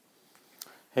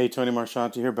Hey, Tony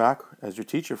Marchante here, back as your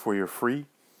teacher for your free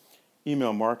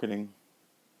email marketing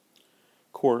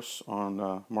course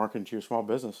on marketing to your small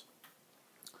business.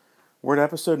 We're at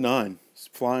episode 9. It's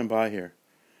flying by here.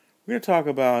 We're going to talk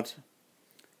about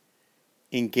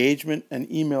engagement and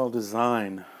email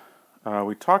design.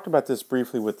 We talked about this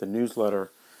briefly with the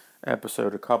newsletter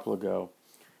episode a couple ago.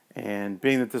 And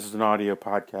being that this is an audio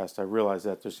podcast, I realize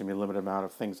that there's going to be a limited amount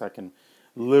of things I can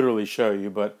literally show you,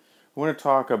 but I want to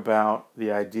talk about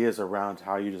the ideas around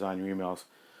how you design your emails.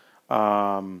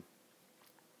 The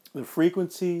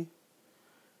frequency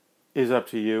is up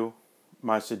to you.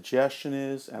 My suggestion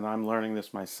is, and I'm learning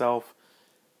this myself,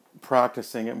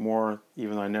 practicing it more,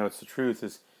 even though I know it's the truth,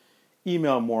 is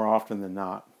email more often than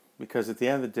not. Because at the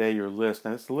end of the day, your list,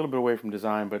 and it's a little bit away from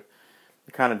design, but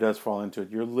it kind of does fall into it.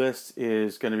 Your list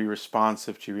is going to be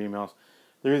responsive to your emails.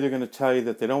 They're either going to tell you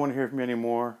that they don't want to hear from you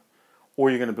anymore, or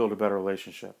you're going to build a better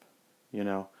relationship.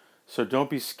 So don't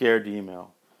be scared to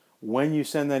email. When you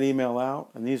send that email out,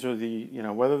 and these are the,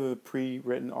 whether they're the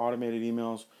pre-written automated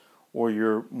emails or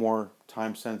your more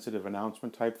time-sensitive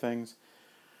announcement type things,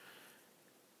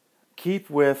 keep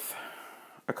with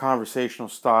a conversational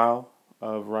style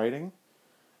of writing.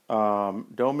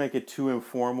 Don't make it too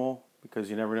informal because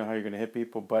you never know how you're going to hit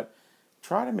people, but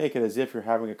try to make it as if you're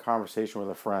having a conversation with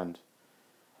a friend.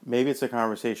 Maybe it's a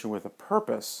conversation with a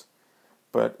purpose,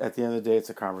 but at the end of the day, it's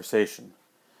a conversation.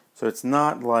 So it's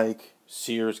not like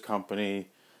Sears Company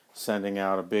sending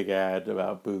out a big ad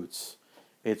about boots.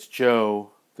 It's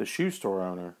Joe, the shoe store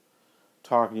owner,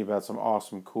 talking about some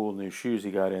awesome, cool new shoes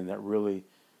he got in that really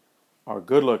are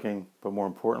good looking, but more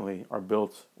importantly, are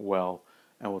built well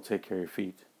and will take care of your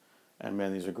feet. And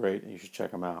man, these are great and you should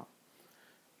check them out.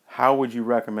 How would you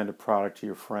recommend a product to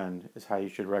your friend is how you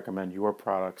should recommend your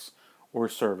products or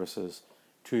services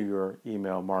to your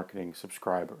email marketing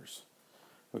subscribers.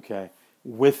 Okay?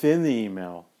 Within the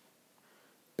email,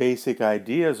 basic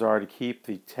ideas are to keep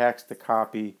the text, the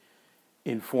copy,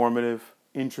 informative,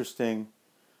 interesting,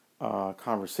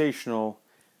 conversational,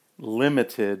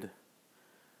 limited,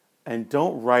 and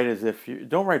don't write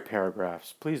don't write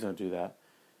paragraphs. Please don't do that.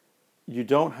 You're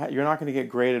not going to get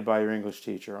graded by your English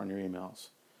teacher on your emails.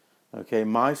 Okay,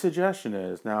 my suggestion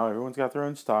is, now everyone's got their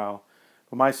own style,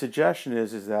 but my suggestion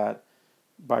is that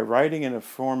by writing in a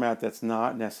format that's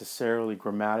not necessarily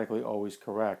grammatically always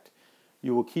correct,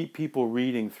 you will keep people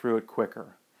reading through it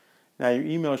quicker. Now, your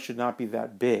email should not be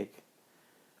that big.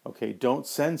 Okay, don't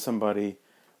send somebody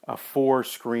a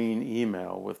 4-screen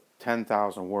email with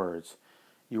 10,000 words.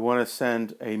 You want to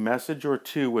send a message or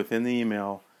two within the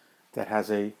email that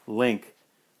has a link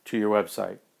to your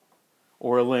website,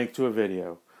 or a link to a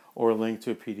video, or a link to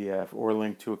a PDF, or a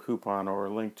link to a coupon, or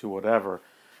a link to whatever.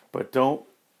 But don't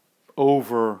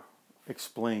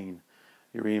over-explain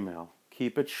your email.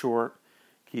 Keep it short,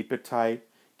 keep it tight,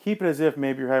 keep it as if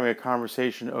maybe you're having a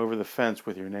conversation over the fence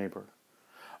with your neighbor.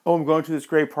 Oh, I'm going to this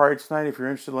great party tonight. If you're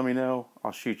interested, let me know.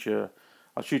 I'll shoot you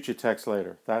a text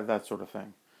later. That sort of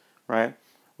thing, right?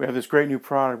 We have this great new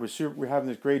product. We're having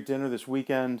this great dinner this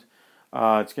weekend.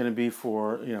 It's going to be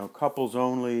for couples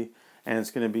only, and it's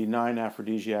going to be 9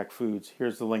 aphrodisiac foods.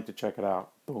 Here's the link to check it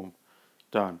out. Boom,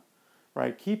 done.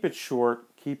 Right? Keep it short.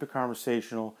 Keep it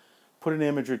conversational. Put an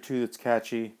image or two that's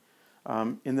catchy.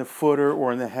 In the footer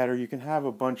or in the header, you can have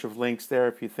a bunch of links there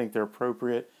if you think they're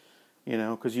appropriate.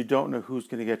 Because you don't know who's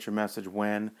going to get your message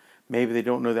when. Maybe they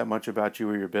don't know that much about you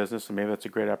or your business, and maybe that's a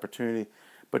great opportunity.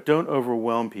 But don't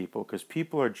overwhelm people, because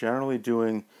people are generally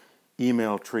doing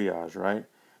email triage, right?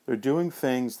 They're doing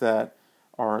things that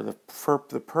are the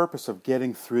purpose of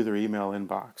getting through their email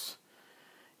inbox.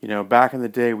 Back in the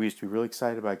day, we used to be really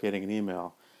excited about getting an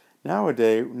email.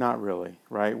 Nowadays, not really,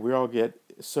 right? We all get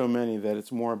so many that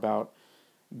it's more about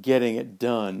getting it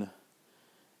done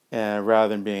rather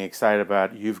than being excited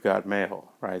about you've got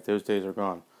mail, right? Those days are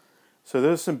gone. So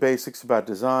those are some basics about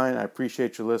design. I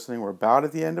appreciate you listening. We're about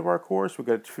at the end of our course. We've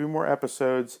got a few more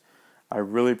episodes. I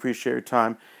really appreciate your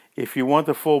time. If you want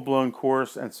the full-blown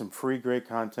course and some free great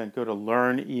content, go to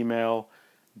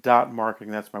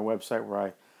learnemail.marketing. That's my website where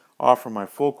I offer my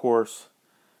full course.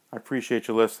 I appreciate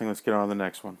you listening. Let's get on to the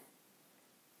next one.